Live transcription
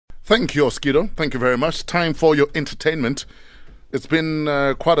Thank you, Skido. Thank you very much. Time for your entertainment. It's been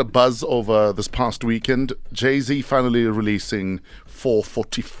quite a buzz over this past weekend. Jay-Z finally releasing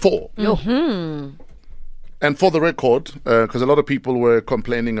 444. And for the record, because a lot of people were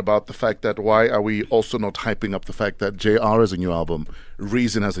complaining about the fact that why are we also not hyping up the fact that JR has a new album,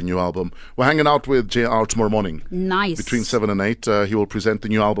 Reason has a new album. We're hanging out with JR tomorrow morning. Nice. Between 7 and 8, he will present the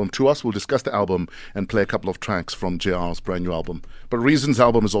new album to us. We'll discuss the album and play a couple of tracks from JR's brand new album. But Reason's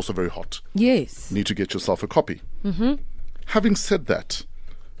album is also very hot. Yes. You need to get yourself a copy. Having said that,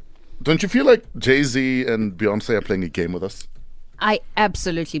 don't you feel like Jay-Z and Beyonce are playing a game with us? I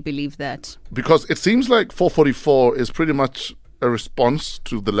absolutely believe that. Because it seems like 444 is pretty much a response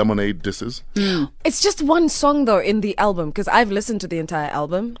to the Lemonade disses. It's just one song though in the album, because I've listened to the entire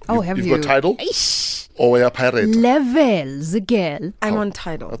album. Have You've you? got Tidal? Eish. Or are you a pirate? Levels, girl. I'm on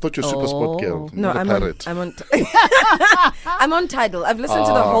Tidal. I thought you're a super sport girl. No, not a I'm pirate. I'm on Tidal. I've listened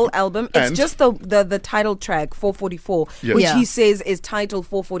to the whole album. It's and? just the title track 444, Yes. which Yeah. he says is titled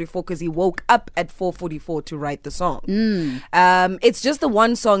 444 because he woke up at 444 to write the song. It's just the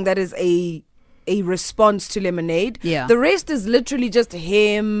one song that is a response to Lemonade. Yeah. The rest is literally just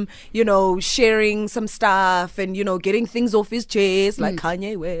him, sharing some stuff and, getting things off his chest like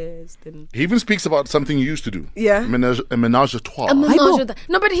Kanye West. And He even speaks about something you used to do. Yeah. A menage a trois.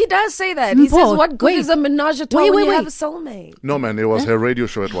 No, but he does say that. He says, what good is a menage a trois when you have a soulmate? No, man, it was her radio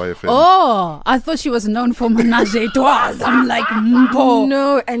show at YFM. Oh, I thought she was known for menage a trois. I'm like, Mpo.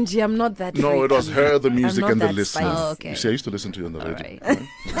 No, Angie, I'm not that. No, it was freaky. her, the music, I'm and not the that listeners. spicy. Oh, okay. You see, I used to listen to you on the All radio.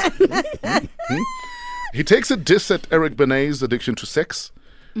 right. He takes a diss at Eric Benet's addiction to sex,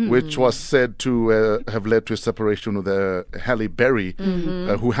 which was said to have led to a separation with Halle Berry,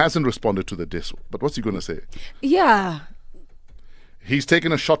 who hasn't responded to the diss. But what's he going to say? Yeah. He's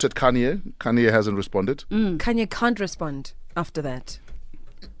taken a shot at Kanye. Kanye hasn't responded. Kanye can't respond after that.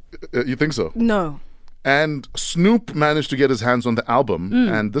 You think so? No. And Snoop managed to get his hands on the album,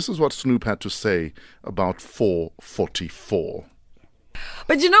 and this is what Snoop had to say about 444.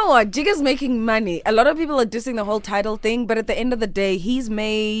 But you know what? Jigga's making money. A lot of people are dissing the whole title thing, but at the end of the day, he's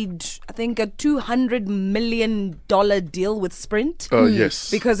made, I think, a $200 million deal with Sprint.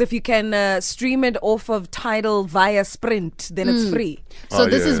 Yes. Because if you can stream it off of Tidal via Sprint, then it's free. So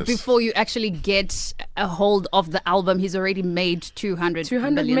this yes. is before you actually get a hold of the album. He's already made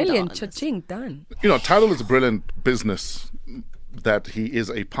 $200 million. Cha-ching, done. Tidal is a brilliant business that he is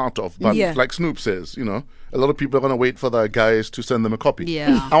a part of. But like Snoop says, a lot of people are going to wait for the guys to send them a copy.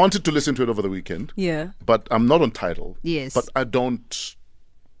 Yeah. I wanted to listen to it over the weekend. Yeah. But I'm not on Tidal. Yes. But I don't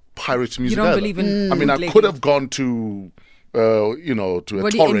pirate music You don't either. believe in I mean, I bootlegging. could have gone to to a What do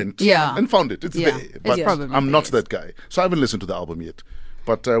you- torrent Yeah. and found it. It's Yeah. there. It's But probably I'm not there. that guy. So I haven't listened to the album yet.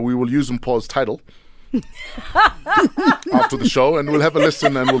 But we will use MPHO's Tidal after the show, and we'll have a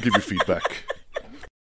listen and we'll give you feedback.